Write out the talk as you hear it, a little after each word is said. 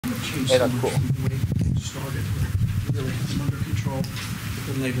changed Hey, so that's much cool. from the way things started. We really had them under control.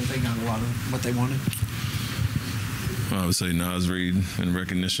 But then they got a lot of what they wanted. I would say Nas Reed in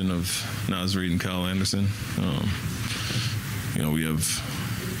recognition of Nas Reed and Kyle Anderson. We have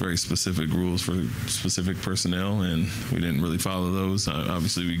very specific rules for specific personnel, and we didn't really follow those.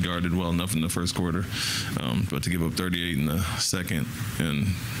 Obviously, we guarded well enough in the first quarter, but to give up 38 in the second, and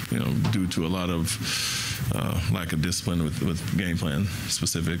due to a lot of lack of discipline with game plan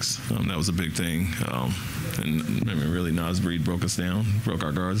specifics, that was a big thing. And I mean, really, Nas Reed broke us down, broke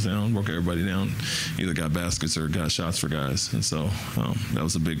our guards down, broke everybody down. Either got baskets or got shots for guys, and so that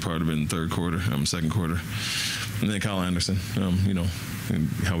was a big part of it in the second quarter. And then Kyle Anderson, and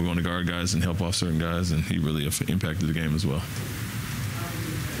how we want to guard guys and help off certain guys, and he really impacted the game as well.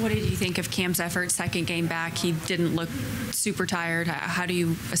 What did you think of Cam's effort second game back? He didn't look super tired. How do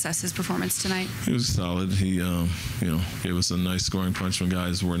you assess his performance tonight? He was solid. He, gave us a nice scoring punch when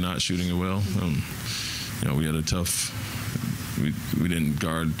guys were not shooting it well. We had a tough. We didn't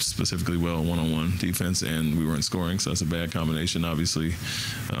guard specifically well one-on-one defense, and we weren't scoring, so that's a bad combination, obviously.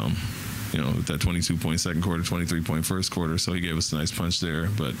 With that 22-point second quarter, 23-point first quarter, so he gave us a nice punch there.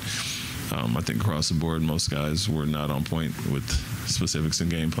 But I think across the board, most guys were not on point with specifics in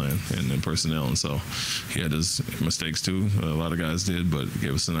game plan and personnel, and so he had his mistakes too. A lot of guys did, but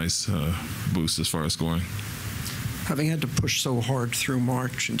gave us a nice boost as far as scoring. Having had to push so hard through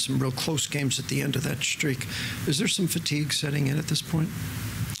March and some real close games at the end of that streak, is there some fatigue setting in at this point?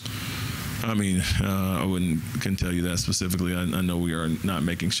 I mean, I couldn't tell you that specifically. I know we are not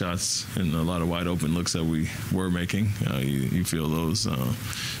making shots and a lot of wide open looks that we were making. You feel those.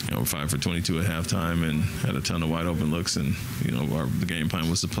 We're 5 for 22 at halftime and had a ton of wide open looks. And the game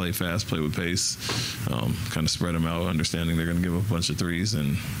plan was to play fast, play with pace, kind of spread them out, understanding they're going to give up a bunch of threes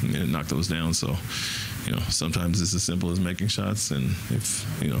and knock those down. So, sometimes it's as simple as making shots, and if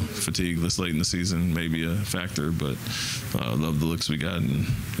fatigue this late in the season may be a factor, but I love the looks we got, and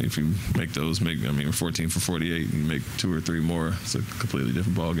if you make those, 14 for 48, you make 2 or 3 more, it's a completely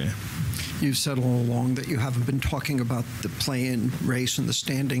different ball game. You've said all along that you haven't been talking about the play-in race and the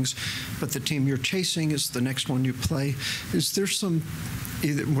standings, but the team you're chasing is the next one you play. Is there some,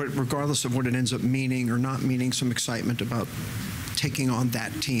 regardless of what it ends up meaning or not meaning, some excitement about taking on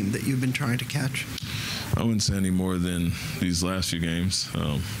that team that you've been trying to catch? I wouldn't say any more than these last few games.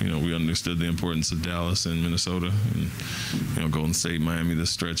 We understood the importance of Dallas and Minnesota, and Golden State, Miami,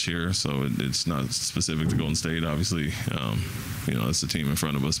 this stretch here. So it's not specific to Golden State, obviously. It's the team in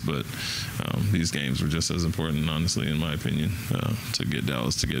front of us, but these games were just as important, honestly, in my opinion, to get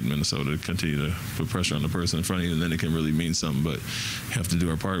Dallas, to get Minnesota, to continue to put pressure on the person in front of you, and then it can really mean something. But you have to do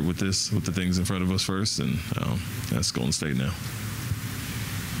our part with this, with the things in front of us first, and that's Golden State now.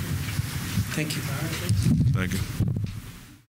 Thank you. Thank you.